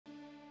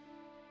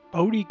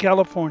Bodie,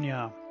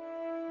 California,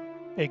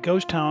 a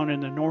ghost town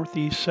in the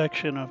northeast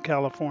section of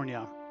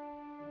California.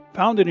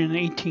 Founded in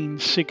the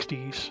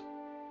 1860s,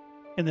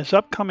 in this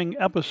upcoming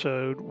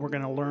episode, we're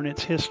going to learn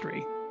its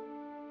history.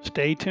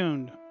 Stay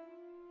tuned.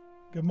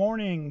 Good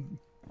morning.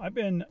 I've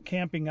been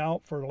camping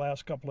out for the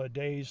last couple of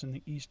days in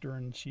the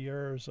eastern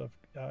Sierras of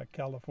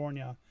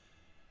California.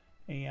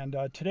 And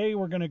today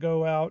we're going to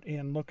go out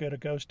and look at a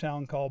ghost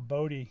town called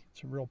Bodie.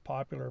 It's a real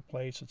popular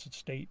place. It's a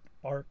state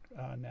park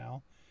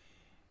now.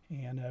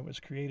 And it was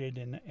created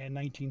in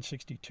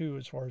 1962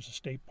 as far as the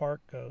state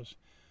park goes.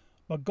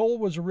 But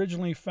gold was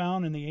originally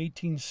found in the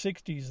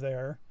 1860s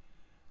there,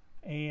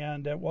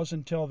 and it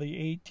wasn't until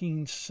the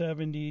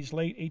 1870s,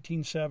 late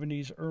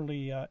 1870s,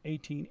 early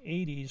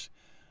 1880s,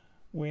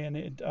 when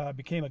it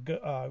became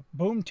a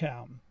boom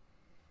town.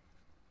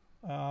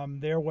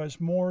 There was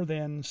more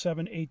than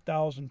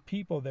 8,000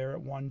 people there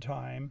at one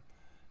time,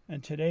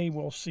 and today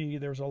we'll see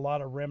there's a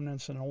lot of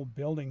remnants and old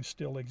buildings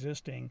still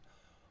existing,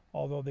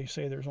 although they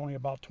say there's only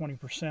about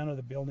 20% of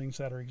the buildings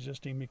that are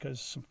existing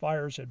because some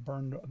fires had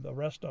burned the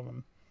rest of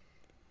them.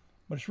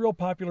 But it's a real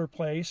popular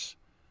place.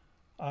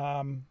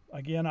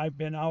 Again, I've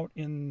been out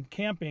in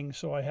camping,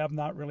 so I have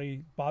not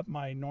really bought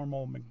my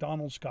normal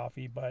McDonald's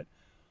coffee, but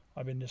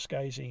I've been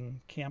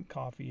disguising camp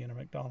coffee in a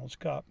McDonald's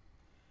cup.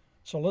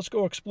 So let's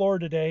go explore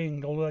today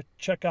and go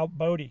check out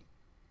Bodie.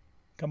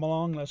 Come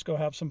along, let's go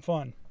have some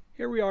fun.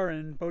 Here we are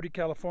in Bodie,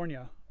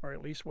 California, or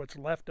at least what's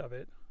left of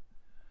it.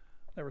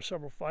 There were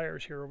several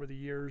fires here over the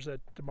years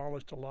that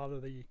demolished a lot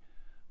of the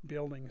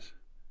buildings.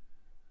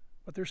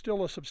 But there's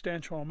still a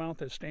substantial amount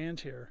that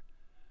stands here.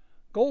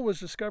 Gold was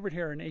discovered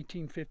here in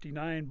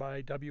 1859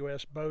 by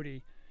W.S.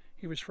 Bodie.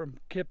 He was from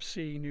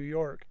Poughkeepsie, New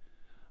York.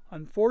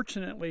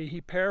 Unfortunately,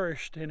 he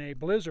perished in a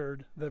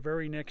blizzard the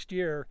very next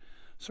year,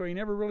 so he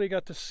never really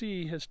got to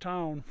see his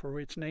town for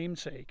its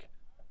namesake.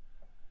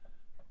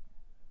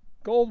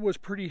 Gold was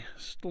pretty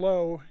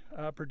slow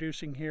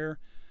producing here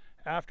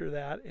after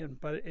that,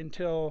 but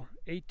until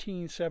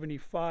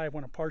 1875,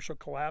 when a partial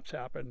collapse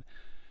happened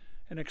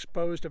and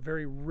exposed a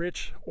very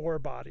rich ore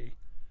body.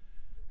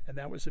 And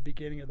that was the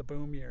beginning of the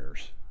boom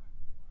years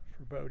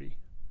for Bodie.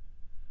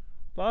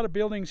 A lot of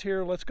buildings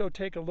here. Let's go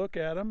take a look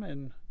at them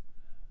and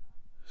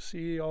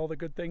see all the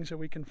good things that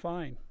we can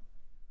find.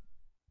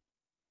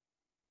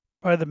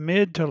 By the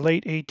mid to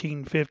late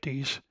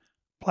 1850s,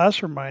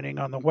 placer mining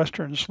on the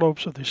western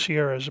slopes of the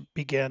Sierras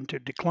began to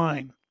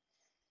decline.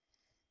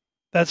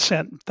 That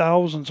sent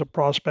thousands of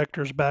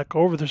prospectors back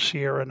over the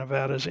Sierra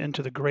Nevadas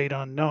into the great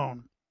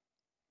unknown.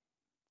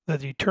 The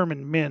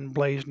determined men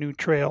blazed new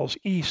trails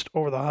east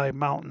over the high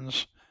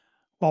mountains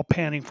while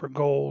panning for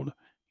gold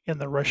in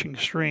the rushing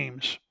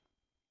streams.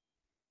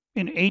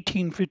 In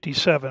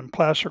 1857,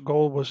 placer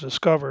gold was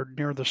discovered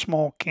near the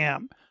small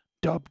camp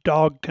dubbed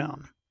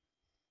Dogtown.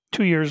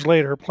 2 years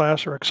later,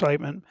 placer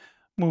excitement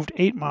moved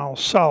 8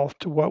 miles south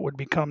to what would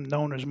become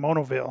known as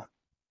Monoville.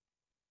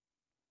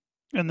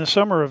 In the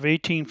summer of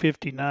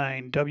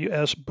 1859,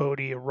 W.S.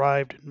 Bodie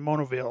arrived in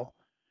Monoville,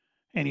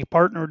 and he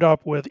partnered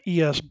up with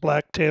E.S.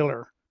 Black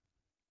Taylor.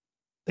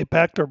 They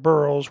packed their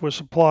burros with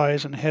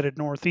supplies and headed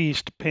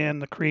northeast to pan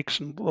the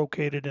creeks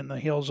located in the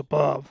hills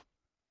above.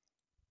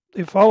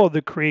 They followed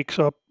the creeks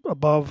up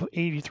above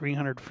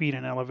 8,300 feet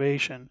in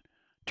elevation.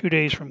 2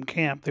 days from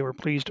camp, they were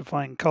pleased to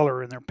find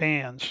color in their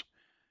pans.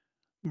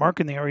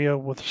 Marking the area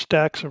with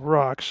stacks of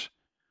rocks,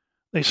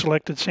 they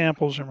selected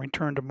samples and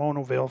returned to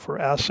Monoville for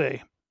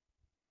assay.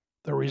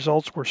 The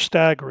results were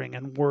staggering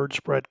and word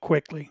spread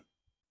quickly.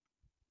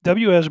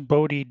 W.S.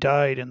 Bodie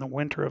died in the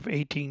winter of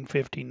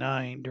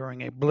 1859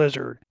 during a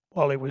blizzard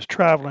while he was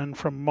traveling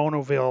from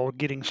Monoville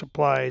getting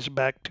supplies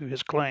back to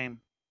his claim.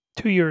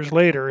 2 years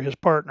later, his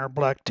partner,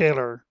 Black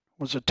Taylor,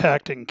 was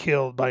attacked and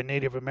killed by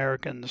Native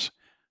Americans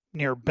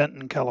near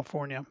Benton,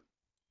 California.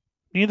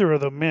 Neither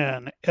of the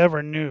men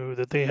ever knew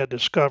that they had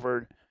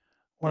discovered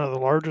one of the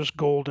largest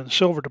gold and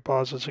silver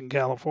deposits in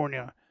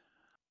California.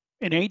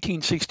 In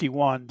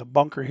 1861, the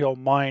Bunker Hill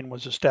mine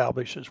was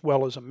established as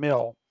well as a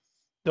mill,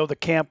 though the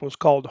camp was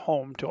called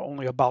home to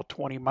only about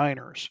 20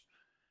 miners.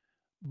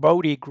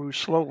 Bodie grew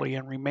slowly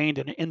and remained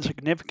an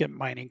insignificant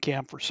mining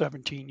camp for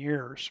 17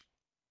 years.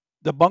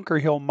 The Bunker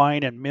Hill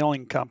Mine and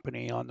Milling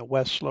Company on the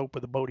west slope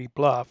of the Bodie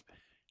Bluff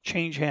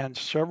changed hands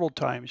several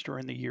times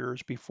during the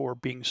years before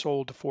being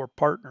sold to 4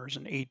 partners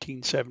in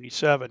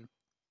 1877.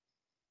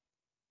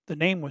 The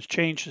name was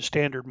changed to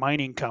Standard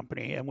Mining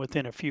Company, and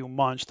within a few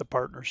months the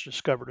partners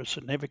discovered a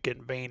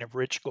significant vein of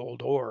rich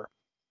gold ore.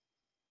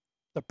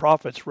 The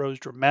profits rose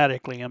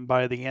dramatically, and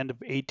by the end of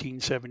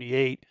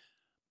 1878,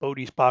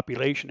 Bodie's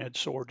population had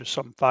soared to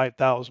some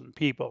 5,000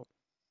 people.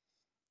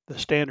 The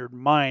Standard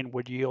Mine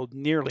would yield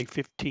nearly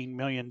 $15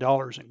 million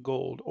in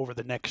gold over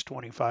the next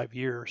 25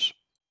 years.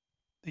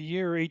 The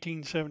year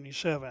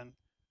 1877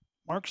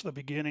 marks the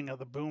beginning of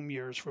the boom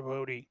years for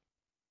Bodie.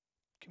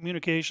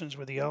 Communications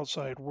with the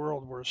outside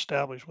world were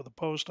established with a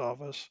post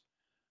office,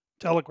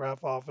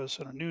 telegraph office,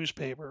 and a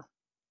newspaper,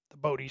 the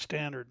Bodie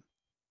Standard.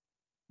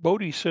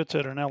 Bodie sits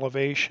at an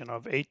elevation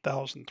of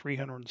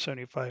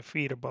 8,375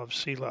 feet above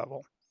sea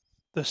level.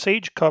 The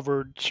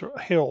sage-covered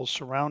hills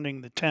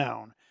surrounding the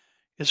town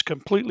is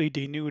completely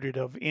denuded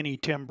of any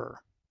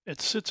timber.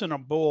 It sits in a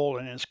bowl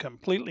and is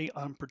completely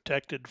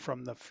unprotected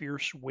from the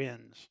fierce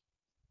winds.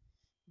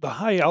 The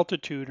high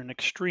altitude and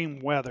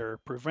extreme weather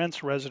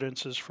prevents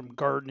residents from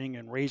gardening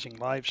and raising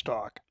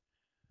livestock.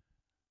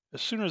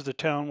 As soon as the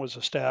town was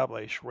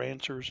established,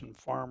 ranchers and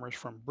farmers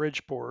from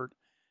Bridgeport,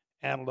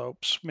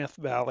 Antelope, Smith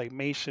Valley,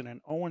 Mason, and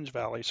Owens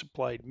Valley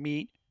supplied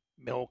meat,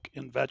 milk,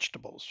 and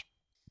vegetables.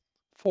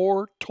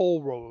 4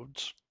 toll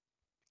roads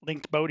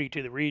linked Bodie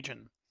to the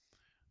region.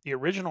 The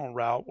original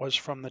route was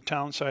from the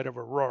town site of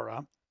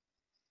Aurora,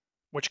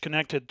 which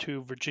connected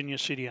to Virginia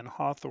City and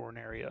Hawthorne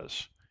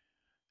areas.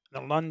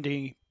 The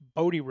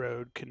Lundy-Bodie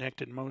Road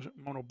connected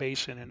Mono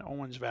Basin and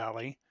Owens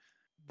Valley.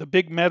 The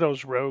Big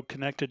Meadows Road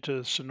connected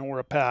to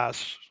Sonora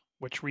Pass,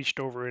 which reached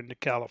over into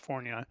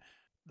California.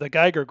 The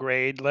Geiger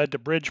grade led to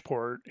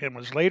Bridgeport and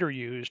was later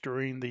used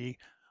during the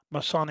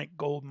Masonic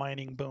gold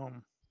mining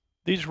boom.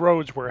 These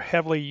roads were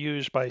heavily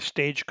used by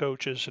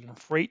stagecoaches and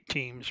freight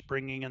teams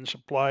bringing in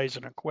supplies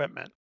and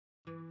equipment.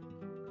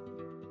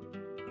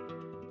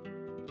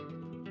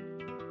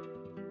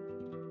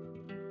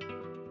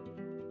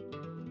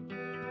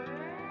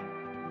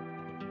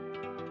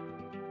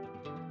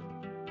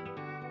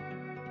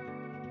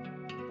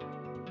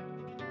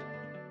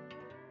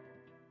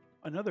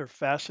 Another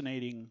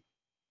fascinating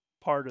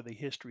part of the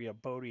history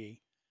of Bodie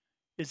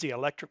is the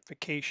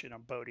electrification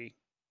of Bodie.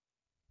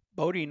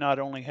 Bodie not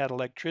only had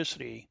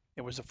electricity,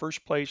 it was the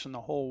first place in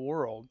the whole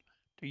world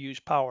to use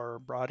power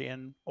brought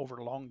in over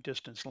long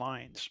distance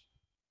lines.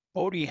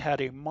 Bodie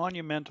had a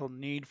monumental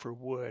need for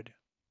wood,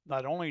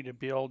 not only to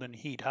build and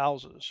heat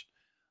houses,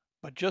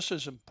 but just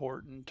as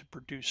important to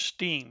produce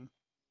steam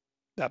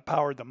that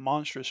powered the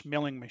monstrous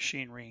milling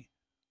machinery.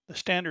 The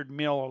standard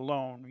mill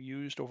alone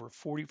used over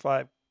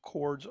 45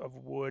 cords of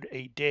wood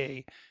a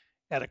day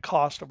at a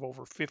cost of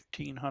over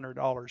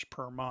 $1,500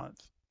 per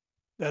month.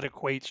 That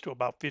equates to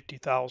about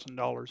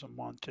 $50,000 a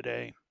month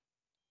today.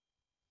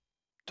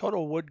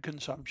 Total wood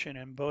consumption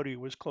in Bodie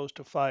was close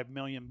to 5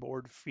 million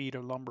board feet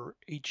of lumber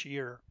each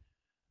year.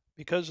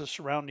 Because the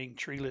surrounding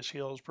treeless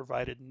hills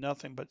provided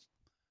nothing but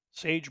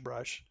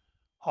sagebrush,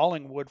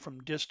 hauling wood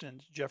from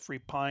distant Jeffrey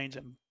pines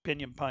and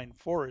pinyon pine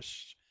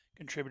forests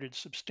contributed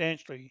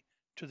substantially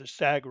to the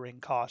staggering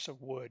cost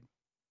of wood.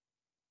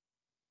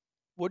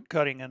 Wood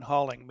cutting and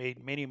hauling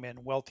made many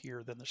men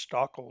wealthier than the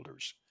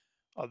stockholders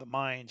of the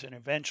mines and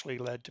eventually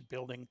led to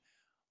building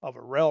of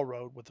a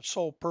railroad with the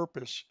sole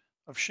purpose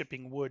of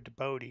shipping wood to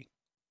Bodie.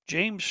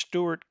 James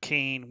Stuart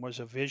Kane was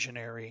a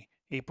visionary.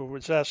 He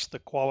possessed the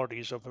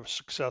qualities of a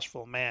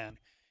successful man.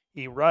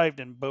 He arrived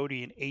in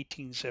Bodie in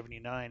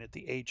 1879 at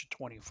the age of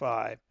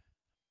 25.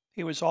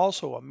 He was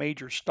also a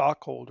major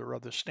stockholder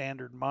of the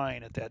Standard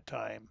Mine at that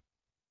time.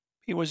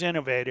 He was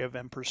innovative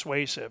and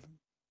persuasive,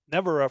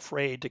 never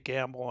afraid to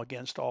gamble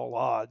against all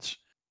odds.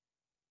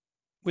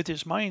 With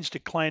his mines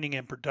declining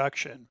in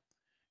production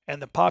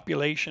and the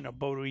population of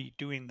Bodie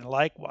doing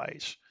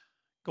likewise,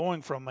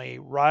 going from a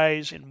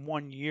rise in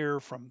 1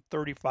 year from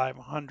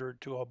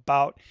 3,500 to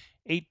about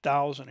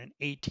 8,000 in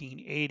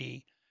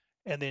 1880,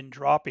 and then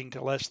dropping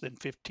to less than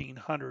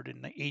 1,500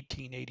 in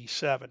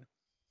 1887.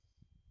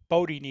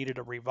 Bodie needed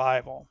a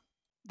revival.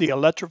 The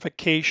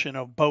electrification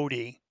of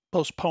Bodie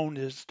postponed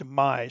its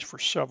demise for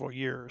several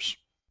years.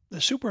 The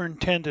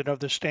superintendent of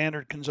the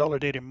Standard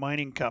Consolidated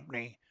Mining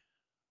Company,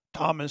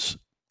 Thomas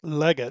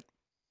Leggett,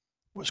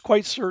 was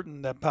quite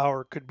certain that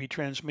power could be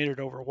transmitted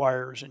over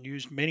wires and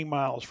used many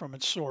miles from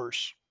its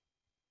source.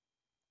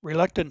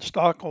 Reluctant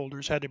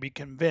stockholders had to be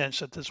convinced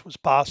that this was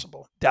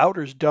possible.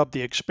 Doubters dubbed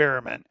the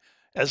experiment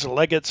as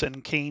Leggett's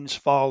and Kane's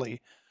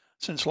folly,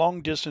 since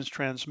long-distance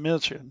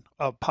transmission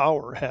of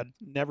power had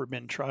never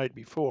been tried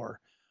before.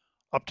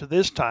 Up to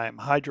this time,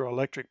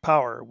 hydroelectric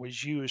power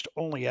was used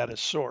only at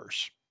its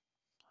source.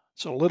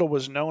 So little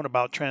was known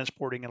about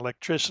transporting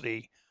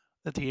electricity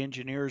that the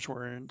engineers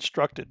were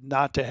instructed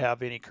not to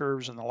have any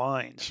curves in the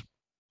lines.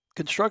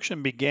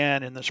 Construction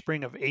began in the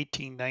spring of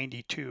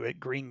 1892 at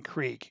Green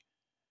Creek,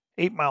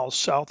 8 miles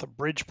south of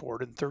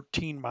Bridgeport and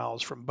 13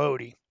 miles from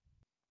Bodie.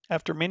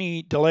 After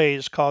many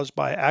delays caused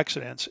by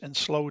accidents and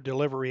slow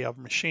delivery of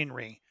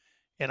machinery,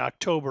 in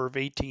October of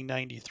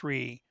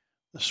 1893,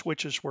 the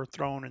switches were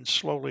thrown and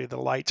slowly the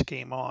lights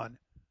came on.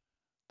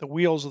 The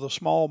wheels of the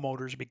small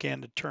motors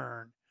began to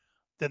turn.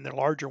 Then the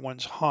larger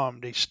ones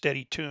hummed a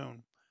steady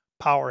tune.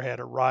 Power had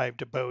arrived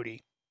to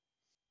Bodie.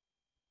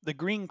 The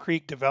Green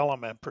Creek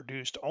development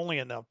produced only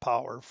enough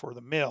power for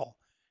the mill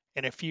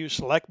and a few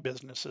select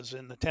businesses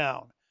in the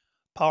town.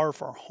 Power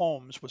for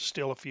homes was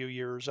still a few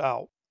years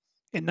out.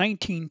 In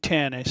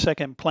 1910, a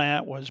second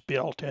plant was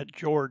built at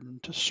Jordan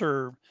to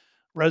serve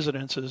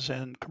residences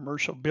and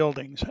commercial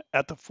buildings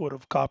at the foot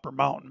of Copper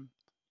Mountain,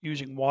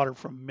 using water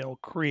from Mill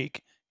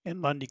Creek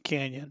in Lundy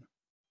Canyon.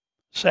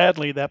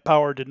 Sadly, that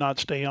power did not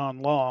stay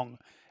on long,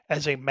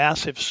 as a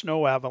massive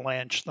snow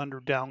avalanche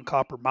thundered down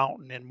Copper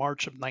Mountain in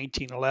March of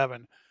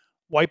 1911,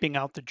 wiping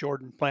out the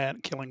Jordan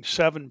plant, killing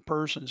 7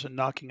 persons and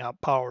knocking out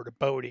power to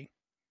Bodie.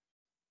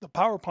 The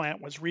power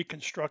plant was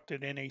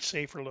reconstructed in a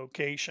safer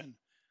location.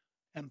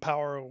 and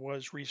power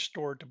was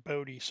restored to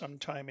Bodie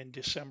sometime in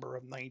December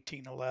of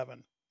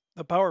 1911.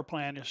 The power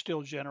plant is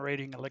still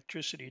generating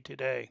electricity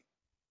today.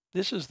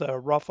 This is the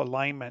rough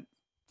alignment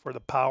for the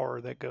power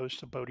that goes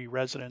to Bodie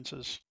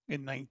residences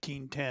in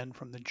 1910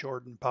 from the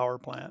Jordan power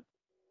plant.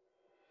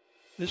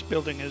 This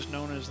building is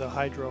known as the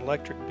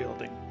hydroelectric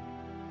building.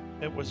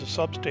 It was a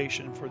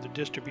substation for the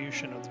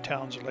distribution of the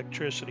town's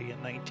electricity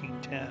in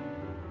 1910.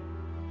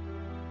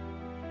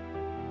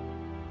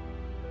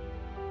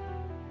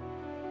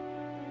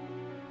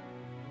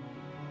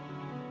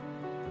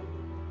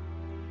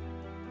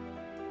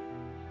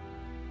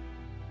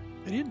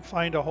 I didn't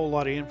find a whole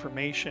lot of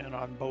information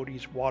on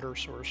Bodie's water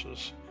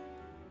sources.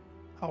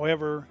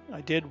 However,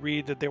 I did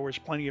read that there was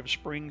plenty of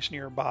springs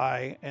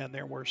nearby and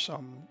there were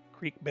some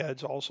creek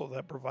beds also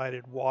that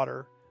provided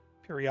water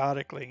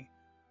periodically,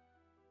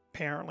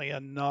 apparently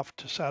enough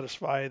to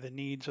satisfy the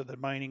needs of the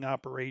mining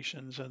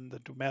operations and the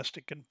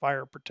domestic and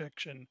fire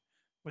protection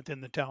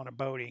within the town of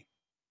Bodie.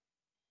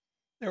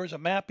 There was a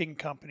mapping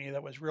company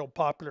that was real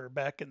popular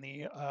back in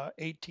the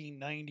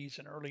 1890s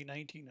and early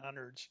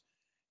 1900s.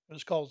 It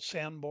was called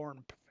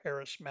Sanborn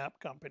Paris Map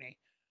Company.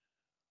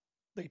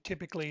 They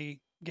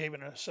typically gave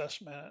an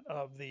assessment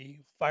of the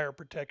fire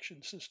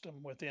protection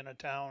system within a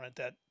town at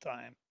that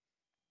time.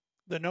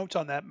 The notes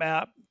on that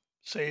map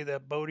say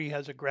that Bodie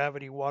has a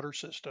gravity water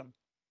system,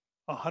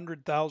 a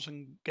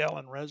 100,000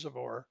 gallon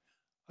reservoir,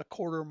 a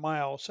quarter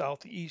mile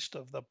southeast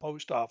of the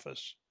post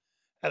office,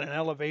 at an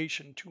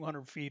elevation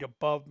 200 feet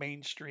above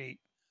Main Street,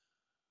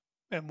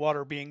 and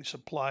water being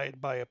supplied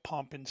by a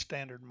pump in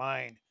standard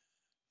mine,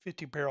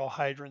 50-barrel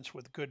hydrants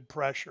with good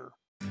pressure.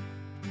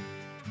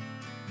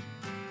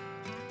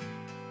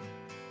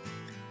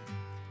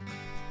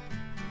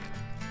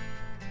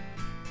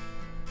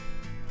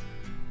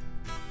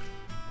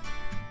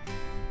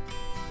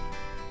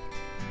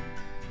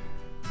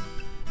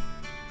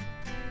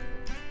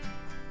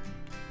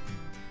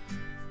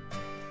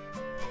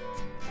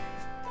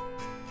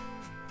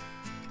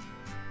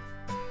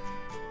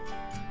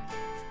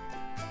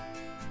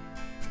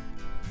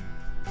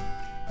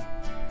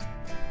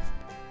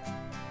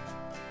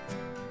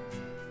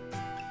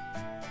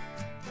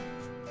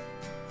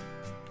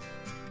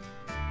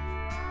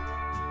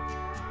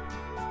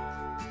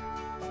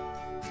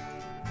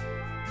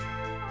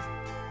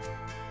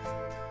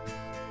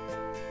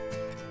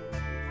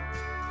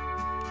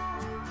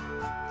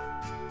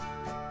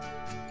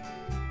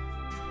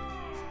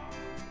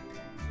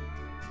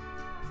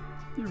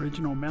 The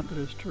original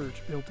Methodist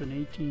church built in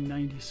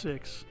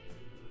 1896,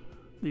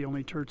 the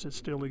only church that's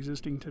still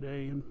existing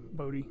today in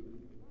Bodie.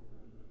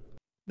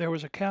 There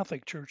was a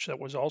Catholic church that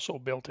was also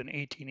built in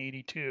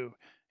 1882.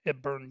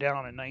 It burned down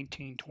in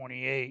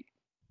 1928.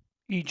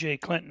 E.J.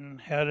 Clinton,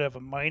 head of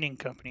a mining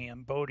company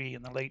in Bodie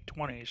in the late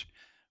 20s,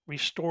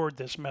 restored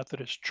this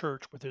Methodist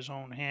church with his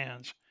own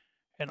hands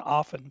and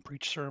often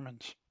preached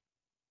sermons.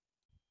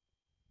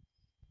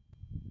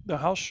 The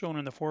house shown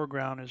in the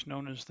foreground is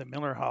known as the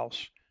Miller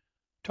House.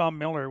 Tom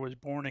Miller was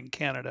born in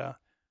Canada,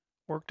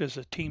 worked as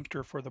a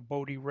teamster for the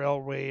Bodie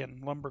Railway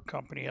and Lumber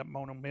Company at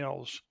Mona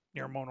Mills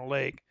near Mona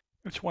Lake.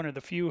 It's one of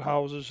the few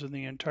houses in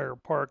the entire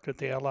park that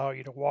they allow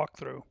you to walk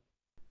through.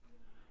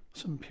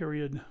 Some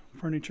period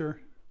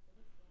furniture,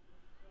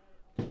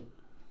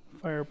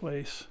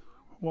 fireplace,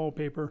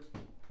 wallpaper.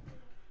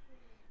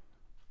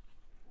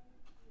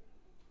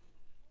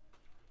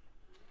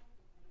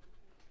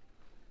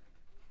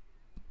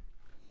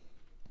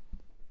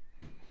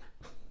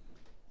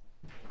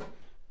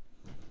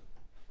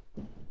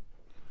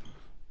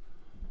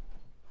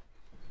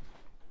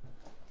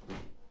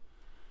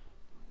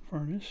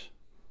 Furnace.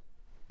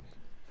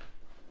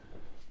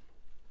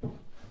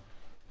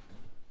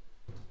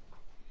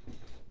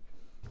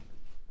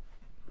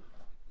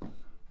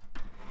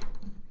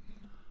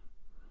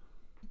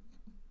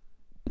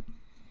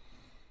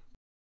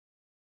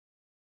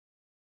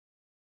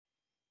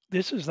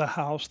 This is the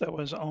house that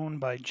was owned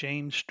by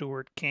James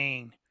Stewart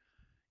Kane.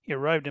 He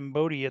arrived in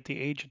Bodie at the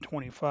age of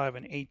 25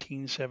 in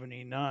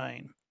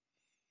 1879.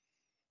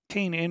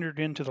 Kane entered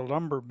into the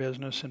lumber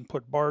business and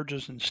put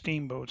barges and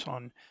steamboats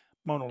on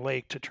Mona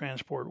Lake to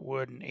transport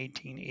wood in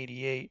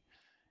 1888.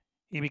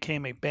 He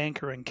became a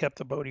banker and kept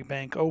the Bodie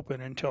Bank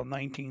open until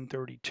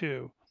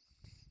 1932.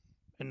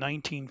 In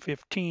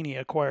 1915, he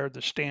acquired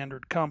the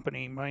Standard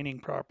Company mining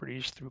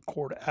properties through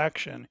court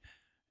action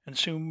and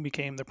soon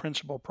became the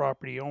principal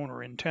property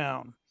owner in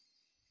town.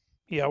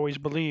 He always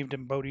believed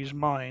in Bodie's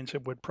mines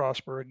it would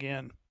prosper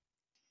again.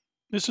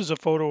 This is a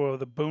photo of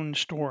the Boone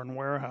Store and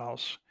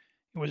Warehouse.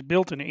 It was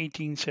built in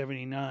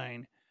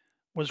 1879,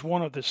 was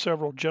one of the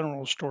several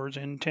general stores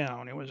in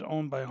town. It was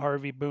owned by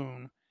Harvey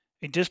Boone,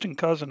 a distant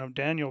cousin of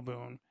Daniel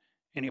Boone,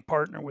 and a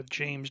partner with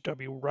James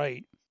W.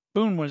 Wright.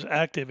 Boone was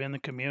active in the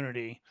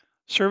community,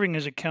 serving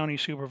as a county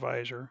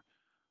supervisor,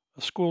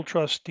 a school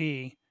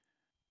trustee,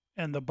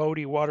 and the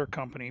Bodie Water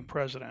Company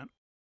president.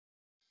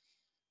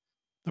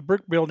 The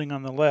brick building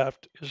on the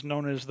left is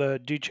known as the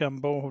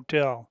Duchambeau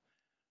Hotel.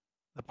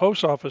 The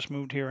post office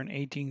moved here in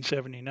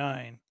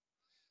 1879.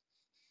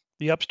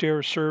 The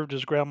upstairs served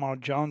as Grandma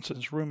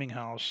Johnson's rooming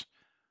house.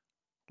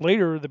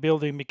 Later, the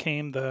building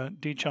became the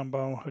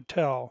Chambon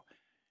Hotel.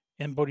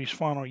 In Bodie's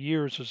final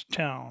years as a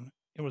town,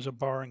 it was a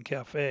bar and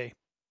cafe.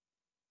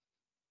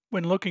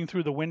 When looking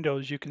through the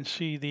windows, you can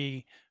see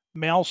the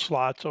mail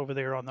slots over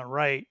there on the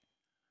right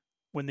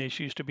when this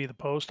used to be the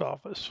post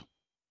office.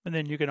 And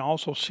then you can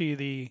also see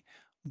the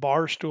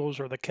bar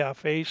stools or the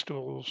cafe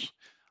stools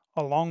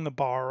along the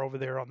bar over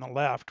there on the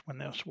left when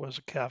this was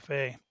a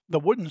cafe. The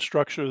wooden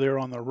structure there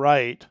on the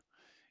right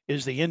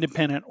is the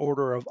Independent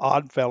Order of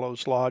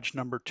Oddfellows Lodge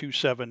number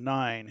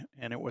 279,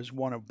 and it was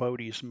one of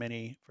Bodie's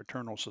many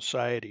fraternal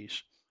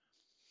societies.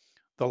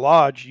 The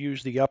lodge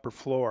used the upper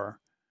floor.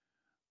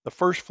 The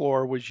first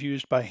floor was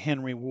used by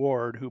Henry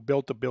Ward, who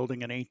built the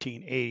building in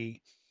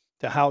 1880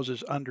 to house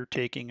his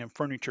undertaking and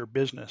furniture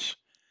business.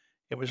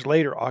 It was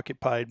later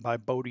occupied by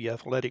Bodie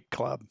Athletic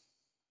Club.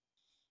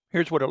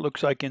 Here's what it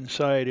looks like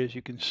inside. As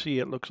you can see,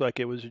 it looks like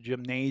it was a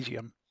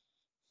gymnasium.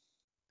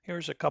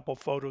 Here's a couple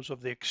photos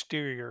of the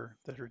exterior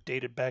that are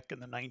dated back in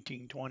the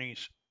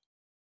 1920s.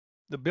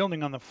 The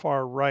building on the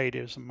far right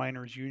is the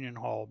Miners' Union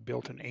Hall,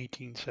 built in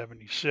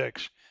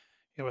 1876.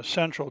 It was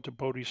central to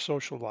Bodie's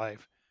social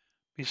life.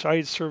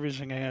 Besides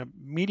serving a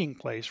meeting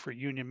place for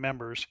union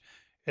members,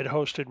 it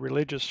hosted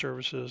religious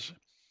services,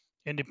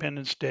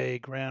 Independence Day,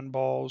 grand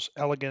balls,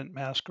 elegant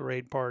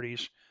masquerade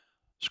parties,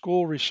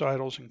 school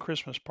recitals, and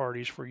Christmas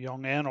parties for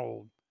young and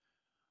old.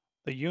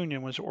 The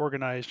union was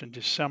organized on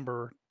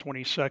December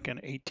 22,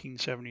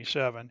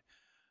 1877,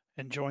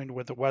 and joined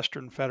with the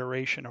Western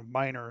Federation of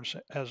Miners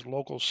as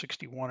Local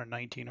 61 in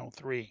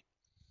 1903.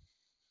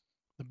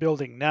 The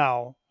building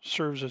now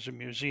serves as a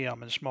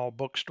museum and small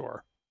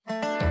bookstore.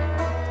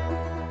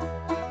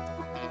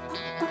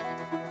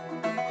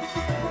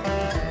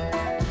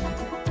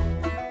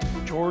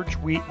 George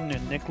Wheaton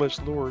and Nicholas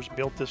Lures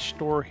built this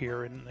store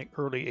here in the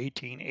early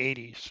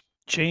 1880s.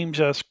 James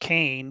S.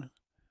 Kane,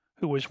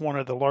 who was one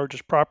of the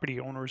largest property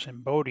owners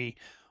in Bodie,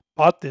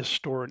 bought this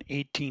store in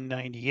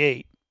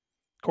 1898.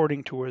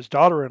 According to his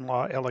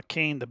daughter-in-law, Ella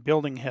Kane, the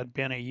building had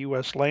been a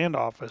U.S. land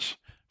office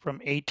from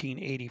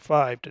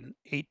 1885 to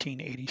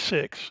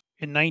 1886.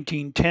 In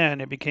 1910,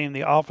 it became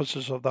the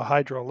offices of the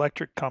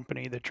hydroelectric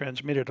company that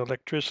transmitted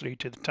electricity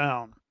to the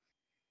town.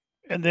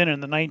 And then in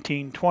the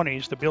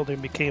 1920s, the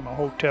building became a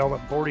hotel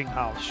and boarding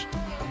house.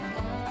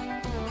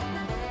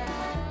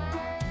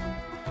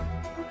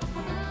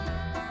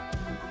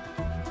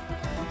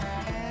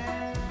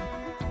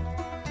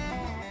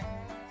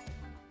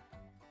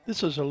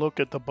 This is a look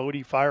at the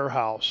Bodie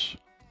Firehouse.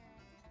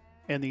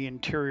 And the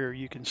interior,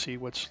 you can see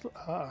what's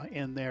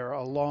in there,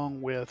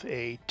 along with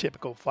a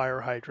typical fire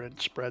hydrant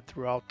spread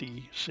throughout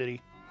the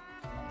city.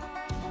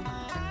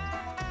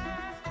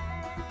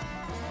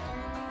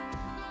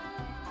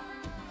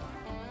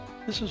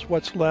 This is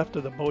what's left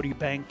of the Bodie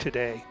Bank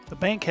today. The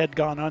bank had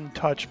gone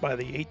untouched by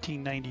the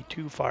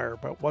 1892 fire,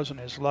 but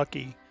wasn't as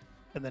lucky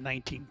in the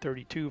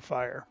 1932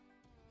 fire.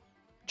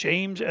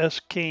 James S.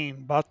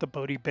 Kane bought the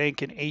Bodie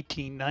Bank in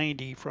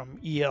 1890 from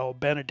E.L.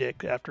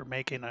 Benedict after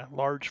making a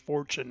large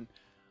fortune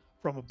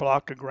from a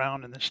block of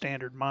ground in the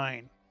Standard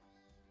Mine.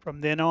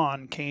 From then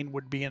on, Kane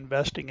would be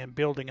investing in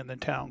building in the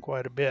town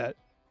quite a bit.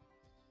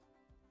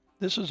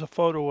 This is a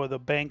photo of the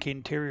bank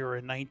interior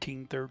in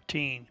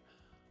 1913.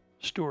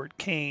 Stuart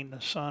Kane,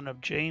 the son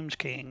of James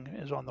King,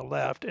 is on the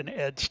left, and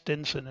Ed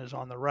Stinson is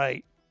on the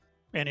right.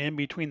 And in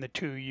between the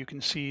two, you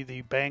can see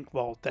the bank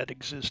vault that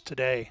exists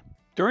today.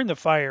 During the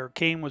fire,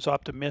 Kane was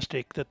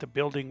optimistic that the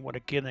building would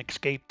again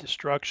escape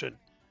destruction,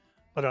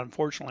 but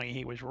unfortunately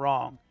he was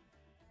wrong.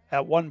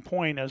 At one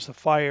point, as the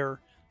fire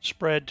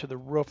spread to the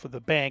roof of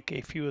the bank, a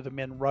few of the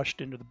men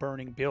rushed into the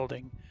burning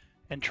building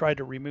and tried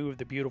to remove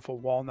the beautiful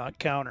walnut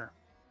counter.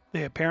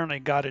 They apparently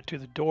got it to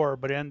the door,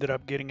 but ended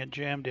up getting it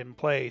jammed in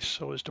place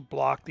so as to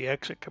block the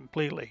exit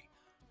completely,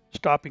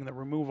 stopping the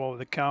removal of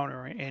the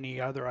counter and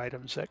any other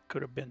items that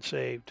could have been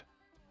saved.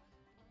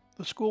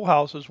 The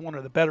schoolhouse is one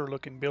of the better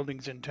looking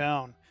buildings in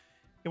town.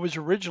 It was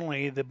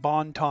originally the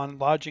Bon Ton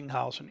Lodging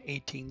House in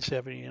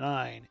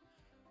 1879,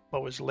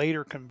 but was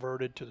later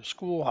converted to the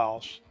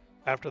schoolhouse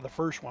after the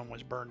first one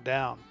was burned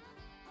down.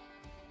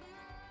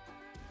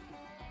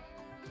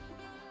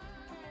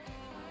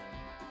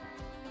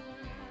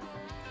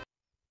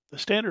 The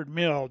Standard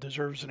Mill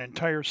deserves an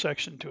entire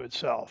section to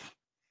itself.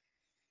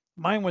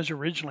 The mine was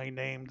originally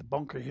named the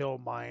Bunker Hill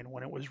Mine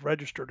when it was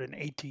registered in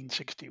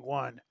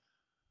 1861.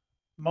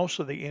 Most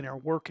of the inner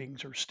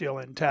workings are still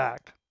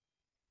intact.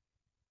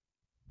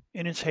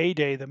 In its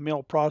heyday, the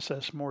mill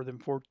processed more than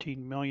 $14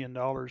 million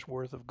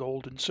worth of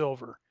gold and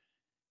silver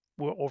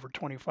over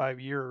 25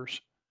 years.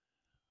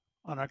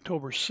 On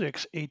October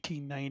 6,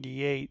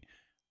 1898,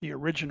 the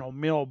original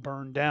mill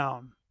burned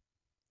down,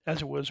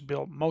 as it was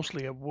built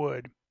mostly of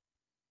wood.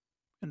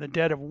 In the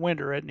dead of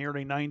winter, at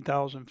nearly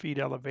 9,000 feet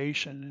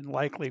elevation and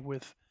likely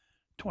with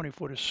 20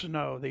 foot of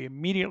snow, they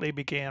immediately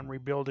began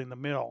rebuilding the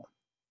mill.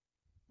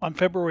 On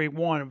February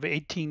 1 of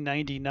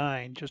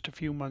 1899, just a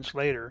few months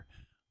later,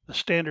 the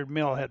Standard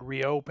Mill had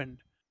reopened.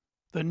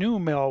 The new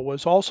mill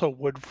was also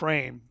wood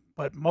framed,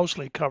 but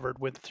mostly covered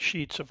with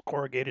sheets of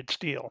corrugated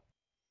steel.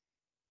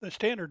 The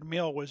Standard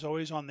Mill was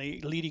always on the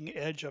leading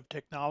edge of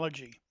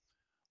technology.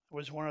 It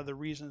was one of the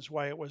reasons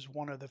why it was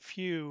one of the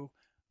few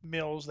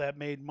mills that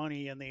made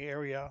money in the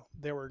area.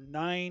 There were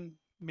 9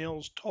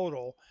 mills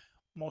total.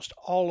 Most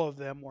all of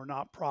them were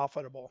not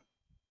profitable.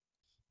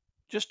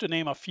 Just to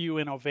name a few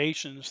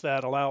innovations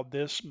that allowed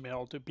this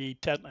mill to be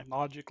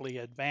technologically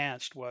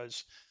advanced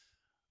was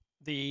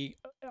the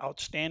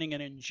outstanding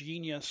and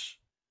ingenious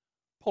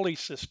pulley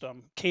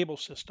system, cable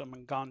system,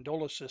 and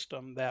gondola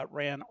system that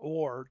ran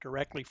ore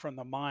directly from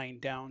the mine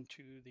down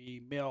to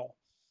the mill,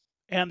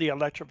 and the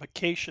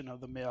electrification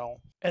of the mill,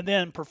 and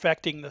then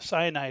perfecting the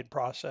cyanide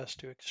process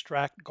to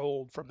extract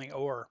gold from the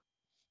ore.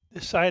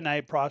 The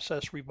cyanide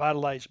process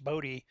revitalized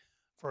Bodie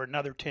for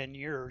another 10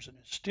 years and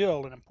is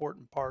still an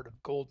important part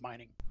of gold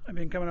mining. I've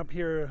been coming up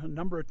here a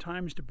number of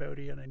times to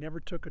Bodie, and I never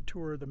took a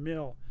tour of the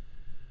mill.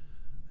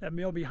 That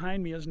mill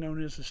behind me is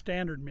known as the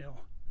Standard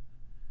Mill.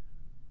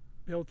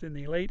 Built in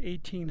the late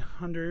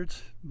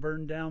 1800s,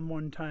 burned down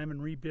one time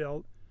and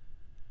rebuilt.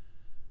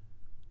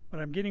 But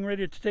I'm getting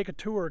ready to take a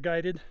tour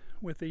guided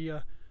with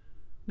the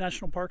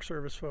National Park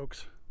Service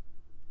folks.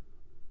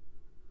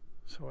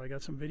 So I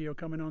got some video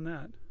coming on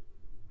that.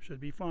 Should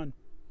be fun.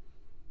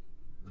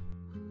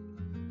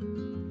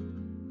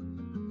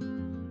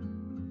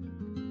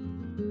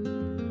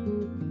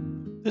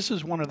 This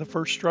is one of the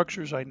first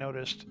structures I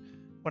noticed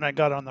when I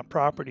got on the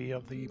property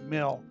of the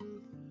mill.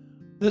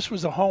 This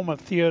was the home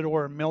of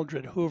Theodore and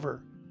Mildred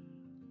Hoover.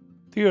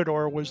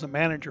 Theodore was the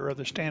manager of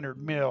the Standard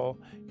Mill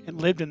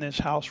and lived in this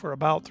house for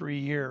about 3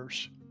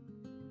 years.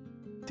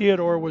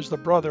 Theodore was the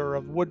brother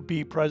of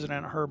would-be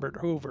President Herbert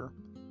Hoover,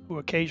 who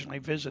occasionally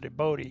visited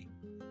Bodie.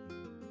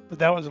 But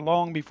that was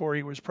long before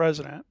he was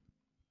president.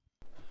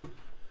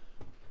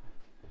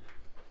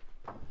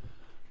 All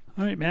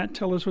right, Matt,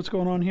 tell us what's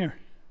going on here.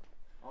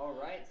 All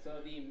right,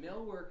 so the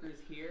mill workers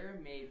here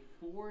made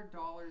 $4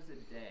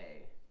 a day.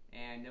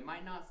 And it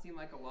might not seem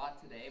like a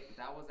lot today, but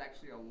that was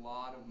actually a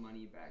lot of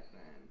money back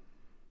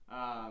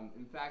then.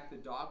 In fact, the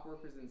dock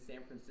workers in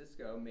San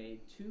Francisco made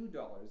 $2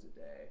 a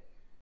day.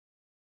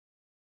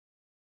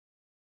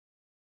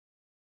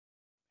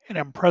 An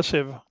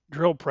impressive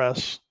drill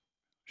press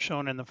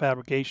shown in the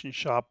fabrication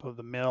shop of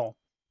the mill.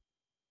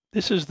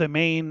 This is the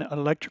main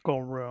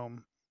electrical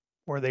room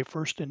where they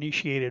first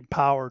initiated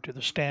power to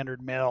the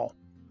Standard Mill.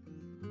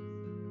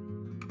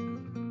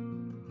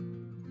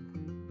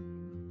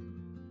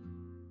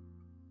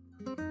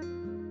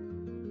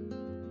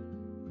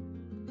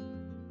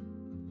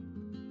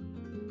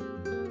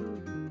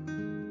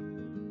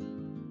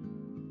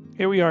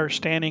 Here we are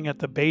standing at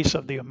the base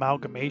of the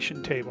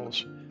amalgamation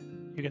tables.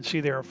 You can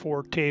see there are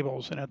 4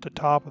 tables, and at the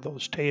top of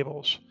those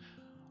tables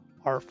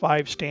are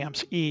 5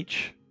 stamps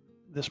each.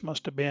 This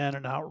must have been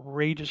an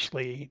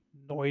outrageously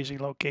noisy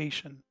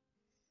location.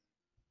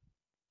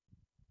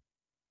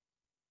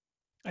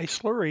 A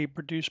slurry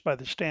produced by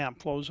the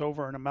stamp flows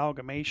over an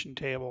amalgamation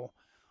table,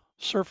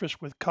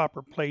 surfaced with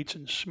copper plates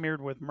and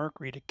smeared with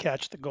mercury to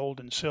catch the gold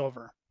and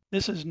silver.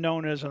 This is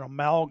known as an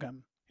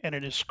amalgam, and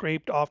it is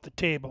scraped off the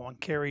table and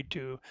carried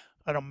to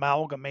an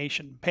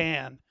amalgamation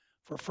pan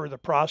for further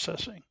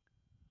processing.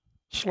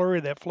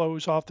 Slurry that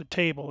flows off the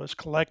table is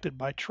collected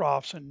by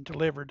troughs and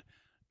delivered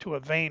to a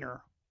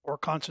vaner or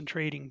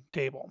concentrating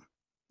table.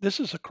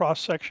 This is a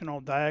cross-sectional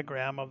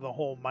diagram of the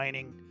whole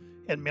mining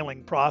and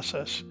milling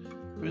process.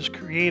 It was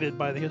created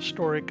by the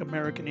historic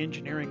American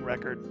engineering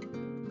record.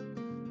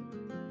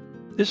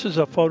 This is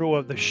a photo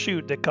of the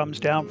chute that comes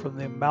down from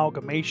the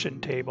amalgamation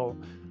table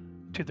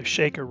to the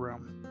shaker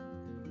room.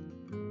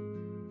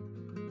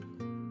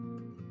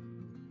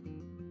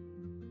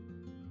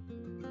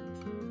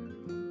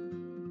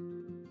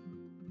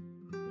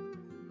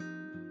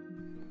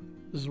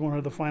 This is one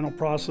of the final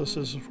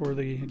processes for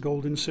the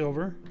gold and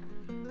silver.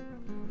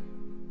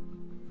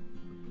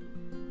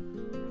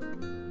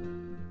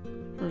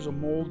 Here's a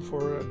mold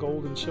for a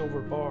gold and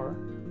silver bar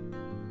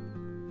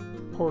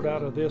poured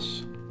out of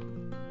this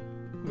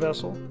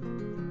vessel.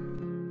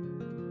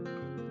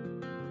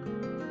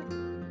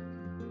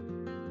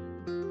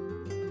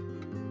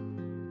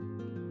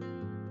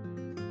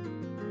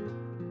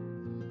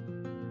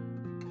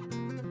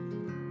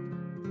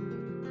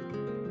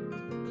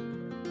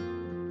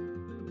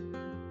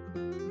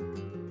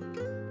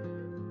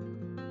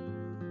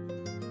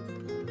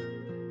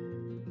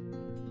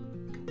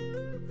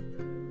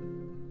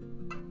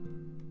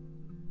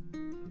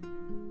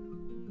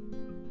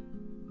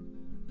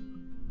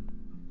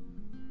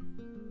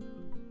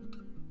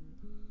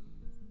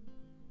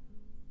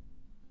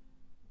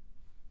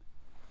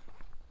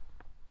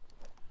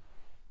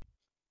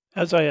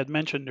 As I had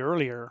mentioned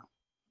earlier,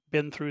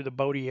 been through the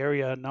Bodie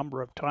area a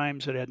number of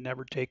times and had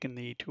never taken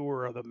the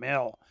tour of the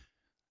mill.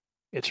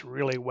 It's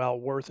really well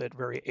worth it,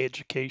 very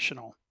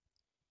educational.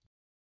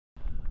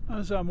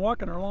 As I'm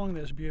walking along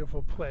this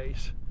beautiful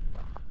place,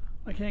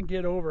 I can't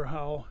get over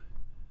how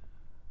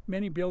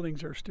many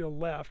buildings are still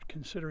left,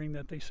 considering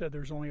that they said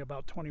there's only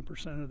about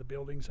 20% of the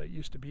buildings that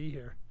used to be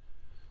here.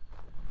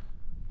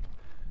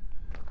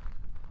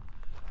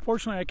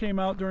 Fortunately, I came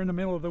out during the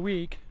middle of the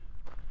week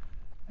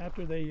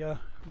after the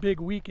big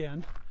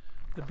weekend,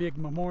 the big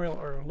Memorial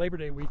or Labor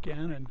Day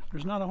weekend, and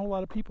there's not a whole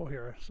lot of people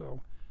here,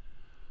 so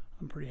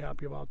I'm pretty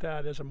happy about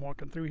that as I'm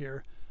walking through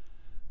here,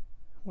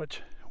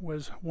 which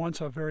was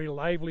once a very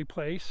lively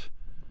place,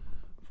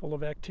 full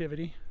of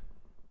activity.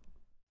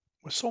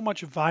 With so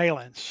much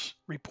violence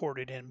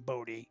reported in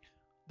Bodie,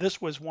 this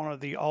was one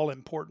of the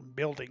all-important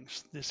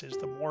buildings. This is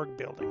the morgue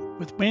building.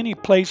 With many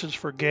places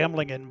for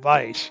gambling and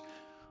vice,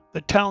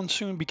 the town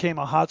soon became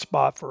a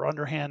hotspot for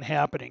underhand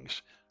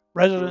happenings.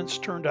 Residents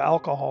turned to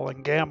alcohol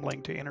and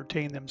gambling to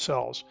entertain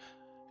themselves,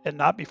 and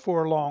not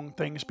before long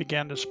things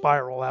began to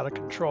spiral out of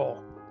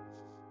control.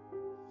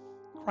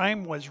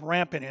 Crime was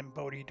rampant in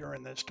Bodie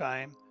during this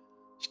time.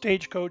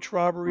 Stagecoach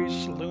robberies,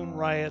 saloon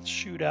riots,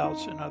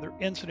 shootouts, and other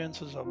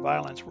incidences of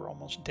violence were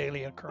almost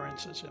daily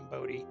occurrences in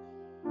Bodie.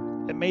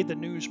 It made the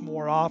news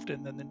more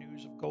often than the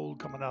news of gold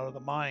coming out of the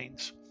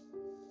mines.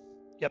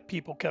 Yet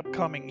people kept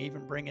coming,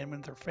 even bringing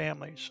in their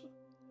families.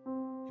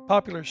 A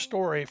popular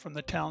story from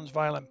the town's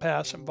violent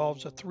past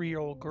involves a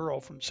 3-year-old girl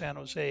from San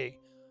Jose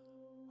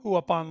who,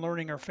 upon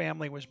learning her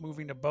family was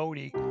moving to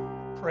Bodie,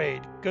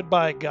 prayed,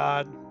 "Goodbye,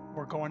 God,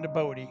 we're going to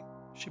Bodie."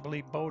 She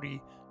believed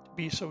Bodie to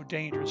be so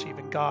dangerous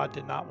even God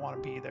did not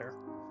want to be there.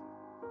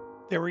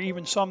 There were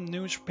even some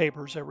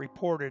newspapers that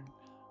reported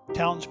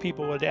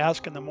townspeople would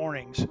ask in the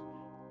mornings,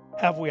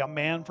 "Have we a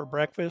man for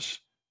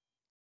breakfast?"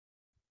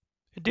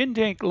 It didn't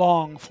take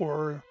long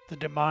for the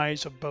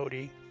demise of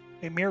Bodie.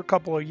 A mere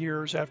couple of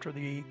years after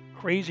the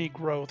crazy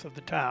growth of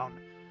the town,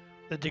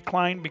 the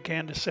decline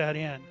began to set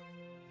in.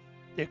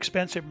 The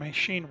expensive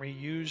machinery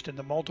used in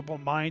the multiple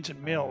mines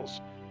and mills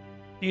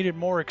needed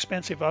more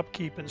expensive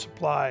upkeep and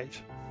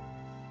supplies.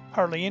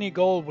 Hardly any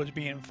gold was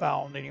being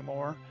found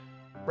anymore.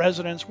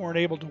 Residents weren't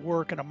able to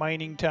work in a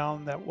mining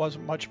town that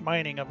wasn't much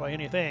mining of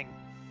anything.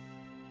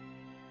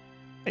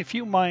 A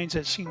few mines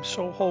that seemed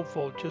so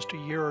hopeful just a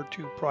year or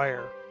two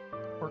prior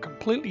were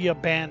completely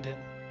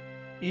abandoned.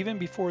 Even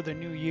before the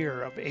new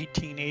year of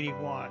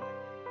 1881,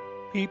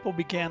 people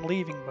began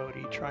leaving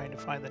Bodie trying to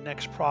find the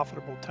next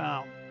profitable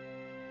town.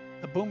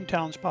 The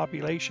boomtown's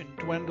population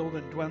dwindled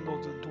and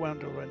dwindled and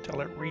dwindled until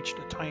it reached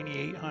a tiny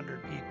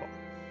 800 people.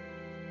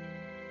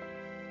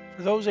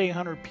 For those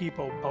 800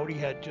 people, Bodie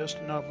had just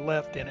enough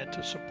left in it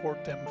to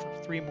support them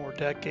for 3 more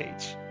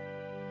decades.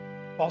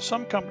 While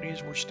some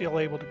companies were still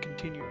able to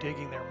continue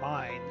digging their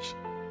mines,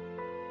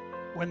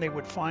 when they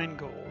would find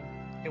gold,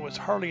 it was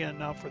hardly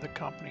enough for the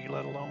company,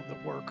 let alone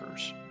the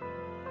workers.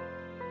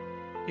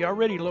 The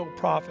already low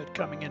profit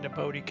coming into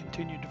Bodie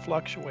continued to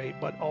fluctuate,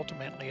 but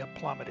ultimately it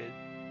plummeted.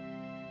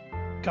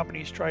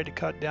 Companies tried to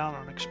cut down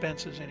on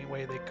expenses any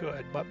way they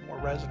could, but more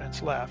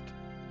residents left.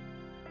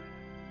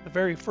 The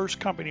very first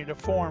company to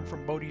form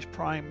from Bodie's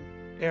prime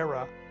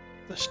era,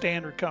 the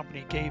Standard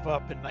Company, gave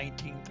up in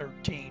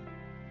 1913.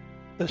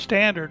 The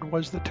Standard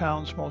was the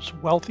town's most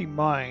wealthy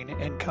mine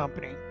and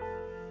company.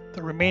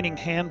 The remaining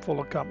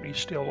handful of companies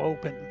still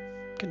open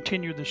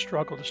continued the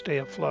struggle to stay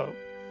afloat.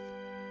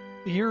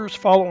 The years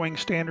following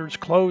Standard's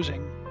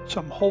closing,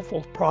 some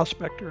hopeful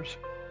prospectors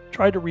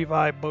tried to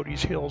revive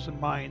Bodie's hills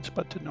and mines,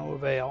 but to no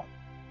avail.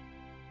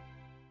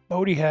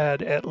 Bodie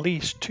had at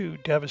least 2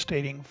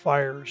 devastating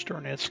fires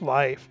during its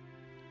life.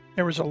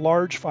 There was a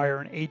large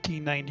fire in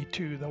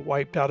 1892 that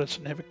wiped out a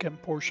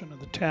significant portion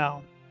of the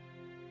town.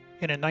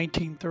 And in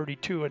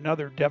 1932,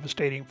 another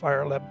devastating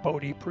fire left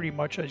Bodie pretty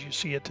much as you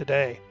see it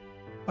today.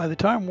 By the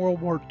time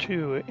World War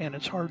II and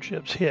its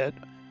hardships hit,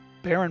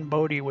 barren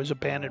Bodie was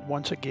abandoned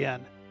once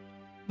again.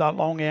 Not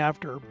long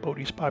after,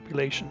 Bodie's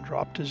population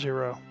dropped to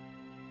 0.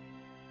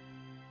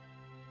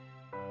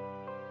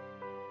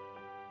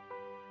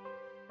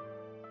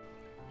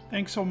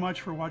 Thanks so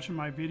much for watching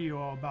my video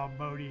all about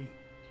Bodie.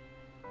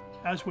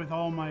 As with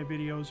all my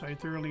videos, I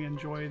thoroughly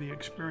enjoy the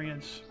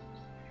experience.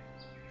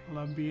 I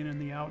love being in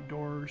the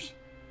outdoors,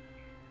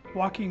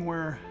 walking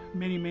where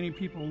many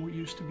people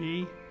used to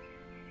be,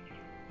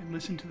 and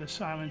listen to the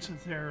silence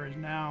that there is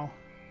now.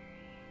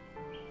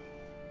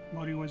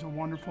 Bodie was a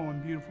wonderful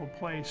and beautiful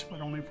place,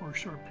 but only for a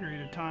short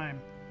period of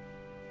time.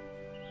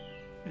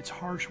 Its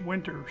harsh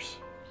winters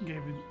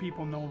gave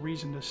people no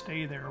reason to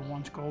stay there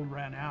once gold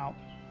ran out.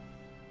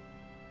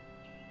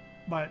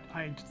 But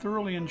I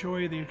thoroughly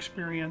enjoy the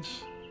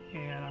experience,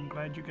 and I'm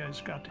glad you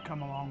guys got to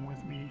come along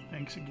with me.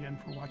 Thanks again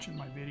for watching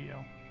my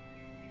video.